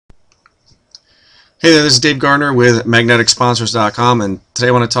Hey there, this is Dave Gardner with MagneticSponsors.com, and today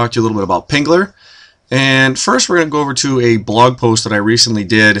I want to talk to you a little bit about Pingler. And first we're going to go over to a blog post that I recently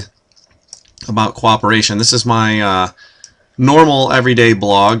did about cooperation. This is my normal everyday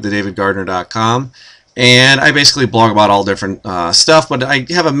blog, the DaveGardnerMarketingGod, and I basically blog about all different stuff, but I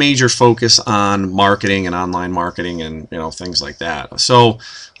have a major focus on marketing and online marketing and things like that. So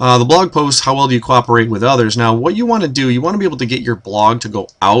the blog post, how well do you cooperate with others? Now what you want to do, you want to be able to get your blog to go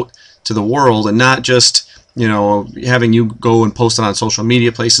out to the world and not just having you go and post it on social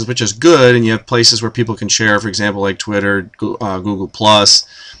media places, which is good, and you have places where people can share, for example, like Twitter, Google Plus.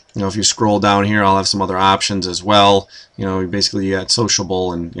 If you scroll down here, I'll have some other options as well. Basically you got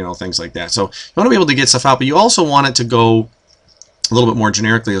Sociable and things like that. So you want to be able to get stuff out, but you also want it to go a little bit more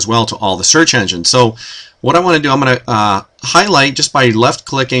generically as well to all the search engines. So what I want to do, I'm going to highlight just by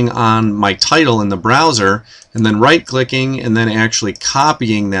left-clicking on my title in the browser, and then right-clicking, and then actually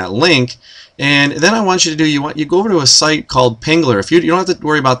copying that link. And then I want you to do, you go over to a site called Pingler. If you don't have to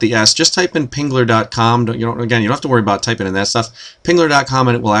worry about the S, just type in Pingler.com. Again, you don't have to worry about typing in that stuff. Pingler.com,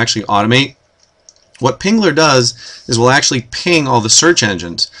 and it will actually automate. What Pingler does is will actually ping all the search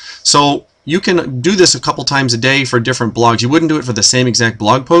engines. So you can do this a couple times a day for different blogs. You wouldn't do it for the same exact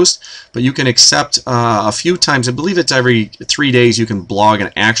blog post, but you can accept a few times. I believe it's every 3 days you can blog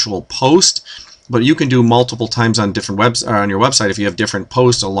an actual post, but you can do multiple times on different on your website if you have different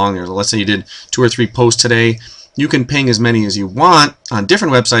posts along there. So let's say you did 2 or 3 posts today. You can ping as many as you want on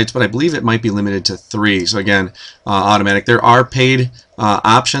different websites, but I believe it might be limited to 3. So again, automatic. There are paid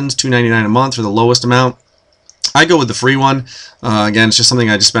options, $2.99 a month for the lowest amount. I go with the free one. Again, it's just something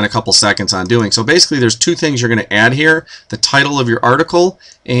I just spent a couple seconds on doing. So basically there's 2 things you're going to add here: the title of your article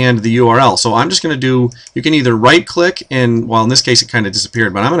and the URL. So I'm just going to do, you can either right click, and well, in this case it kind of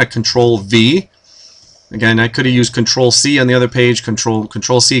disappeared, but I'm going to Control V. Again, I could have used Control C on the other page,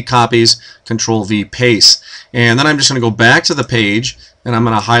 Control C copies, Control V paste. And then I'm just going to go back to the page, and I'm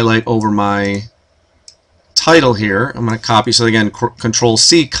going to highlight over my title here. I'm going to copy. So again, Control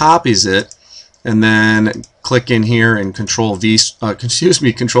C copies it, and then click in here and Control V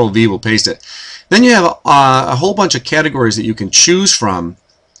will paste it. Then you have a whole bunch of categories that you can choose from.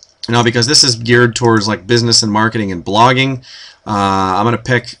 Because this is geared towards like business and marketing and blogging. I'm going to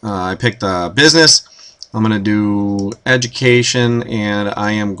pick, I picked business. I'm going to do education, and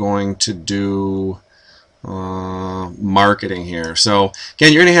I am going to do marketing here. So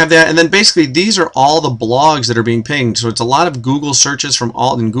again, you're going to have that, and then basically these are all the blogs that are being pinged. So it's a lot of Google searches from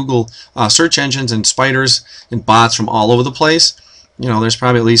all in Google search engines and spiders and bots from all over the place. There's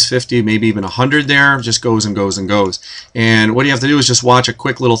probably at least 50, maybe even 100 there. It just goes and goes and goes. And what you have to do is just watch a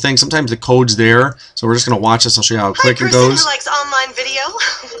quick little thing. Sometimes the code's there, so we're just going to watch this. I'll show you how quick it goes. Who likes online video?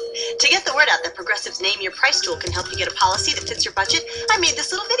 To get the word out that Progressive's Name Your Price tool can help you get a policy that fits your budget, I made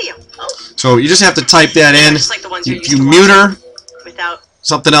this little video. So you just have to type that in. Just like the ones you mute her, without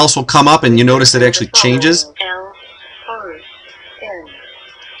something else will come up, and you notice it actually changes.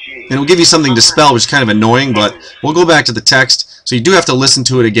 And it'll give you something to spell, which is kind of annoying, but we'll go back to the text. So you do have to listen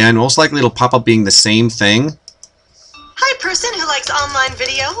to it again. Most likely it'll pop up being the same thing. Hi, person who likes online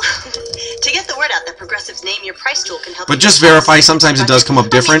video. To get the word out that Progressive's Name Your Price tool can help you. But just verify. Sometimes it does come up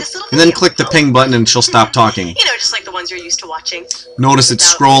different. And then click the ping button and she'll stop talking. Just like the ones you're used to watching. Notice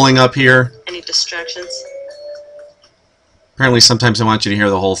it's scrolling up here. Any distractions? Apparently sometimes they want you to hear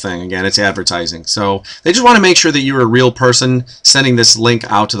the whole thing. Again, it's advertising. So they just want to make sure that you're a real person sending this link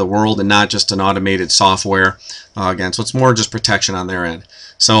out to the world and not just an automated software. Again, so it's more just protection on their end.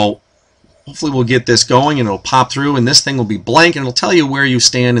 So hopefully we'll get this going and it'll pop through, and this thing will be blank, and it'll tell you where you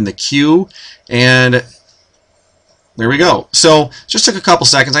stand in the queue. And there we go. So it just took a couple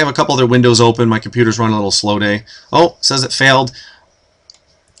seconds. I have a couple other windows open. My computer's running a little slow day. Oh, it says it failed.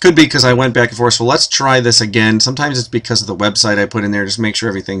 Could be because I went back and forth. So let's try this again. Sometimes it's because of the website I put in there. Just make sure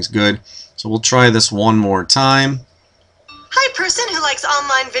everything's good. So we'll try this one more time. Hi, person who likes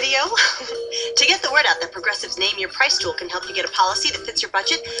online video. To get the word out that Progressive's Name Your Price tool can help you get a policy that fits your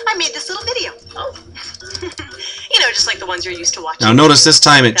budget, I made this little video. Just like the ones you're used to watching. Now notice this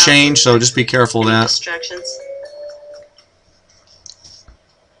time it changed, so just be careful of that. Distractions.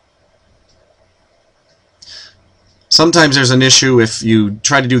 Sometimes there's an issue if you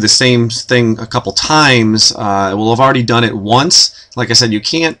try to do the same thing a couple times. It will have already done it once. Like I said, you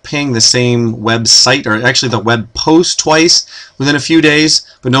can't ping the same website, or actually the web post, twice within a few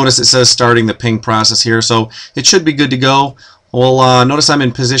days. But notice it says starting the ping process here, so it should be good to go. Well, notice I'm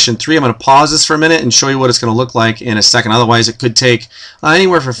in position 3. I'm going to pause this for a minute and show you what it's going to look like in a second. Otherwise, it could take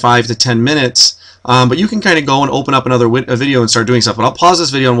anywhere from 5 to 10 minutes. But you can kind of go and open up another video and start doing stuff. But I'll pause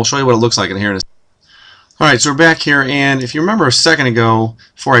this video and we'll show you what it looks like in here in a second. Alright, so we're back here, and if you remember a second ago,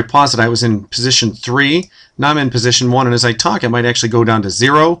 before I paused it, I was in position 3. Now I'm in position 1, and as I talk, it might actually go down to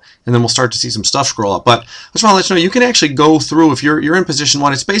 0, and then we'll start to see some stuff scroll up. But I just want to let you know, you can actually go through, if you're in position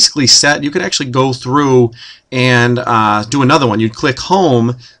 1, it's basically set. You could actually go through and do another one. You'd click home,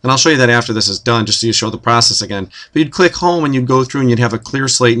 and I'll show you that after this is done, just so you show the process again. But you'd click home, and you'd go through, and you'd have a clear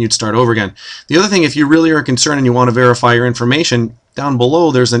slate, and you'd start over again. The other thing, if you really are concerned and you want to verify your information, down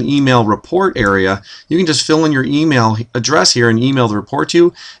below there's an email report area. You can just fill in your email address here and email the report to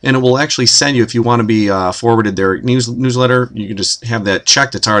you, and it will actually send you, if you want to be forwarded their newsletter, you can just have that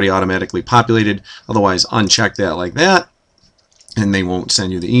checked. It's already automatically populated. Otherwise, uncheck that like that, and they won't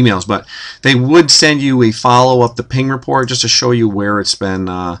send you the emails. But they would send you a follow-up, the ping report, just to show you where it's been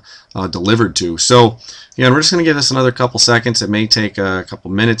delivered to. So again, we're just going to give this another couple seconds. It may take a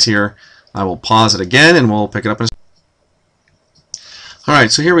couple minutes here. I will pause it again, and we'll pick it up in a second.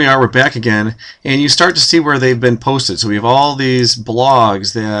 Alright, so here we are, we're back again, and you start to see where they've been posted. So we have all these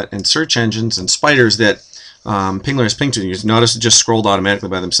blogs that, and search engines and spiders that Pingler has pinged to. You notice it just scrolled automatically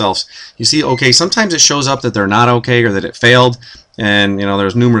by themselves. You see, okay, sometimes it shows up that they're not okay or that it failed, and you know,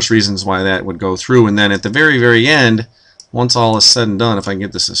 there's numerous reasons why that would go through. And then at the very, very end, once all is said and done, if I can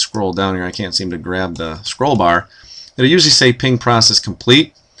get this to scroll down here, I can't seem to grab the scroll bar, it'll usually say ping process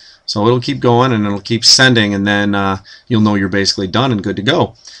complete. So it'll keep going and it'll keep sending, and then you'll know you're basically done and good to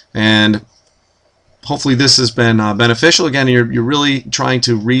go. And hopefully this has been beneficial. Again, you're really trying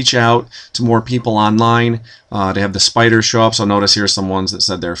to reach out to more people online to have the spiders show up. So notice here some ones that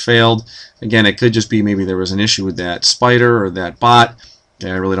said they're failed. Again, it could just be maybe there was an issue with that spider or that bot.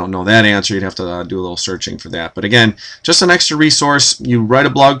 I really don't know that answer. You'd have to do a little searching for that. But again, just an extra resource. You write a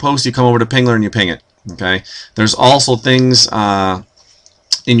blog post, you come over to Pingler and you ping it. Okay. There's also things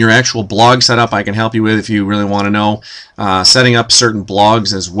in your actual blog setup I can help you with if you really want to know. Setting up certain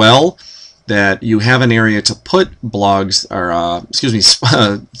blogs as well, that you have an area to put blogs, or excuse me,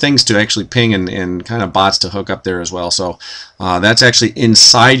 things to actually ping and kind of bots to hook up there as well. So that's actually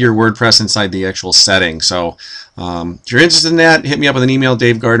inside your WordPress, inside the actual setting. So if you're interested in that, hit me up with an email,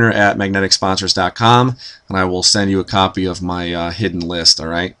 DaveGardner@MagneticSponsors.com, and I will send you a copy of my hidden list. All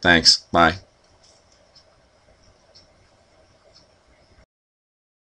right, thanks. Bye.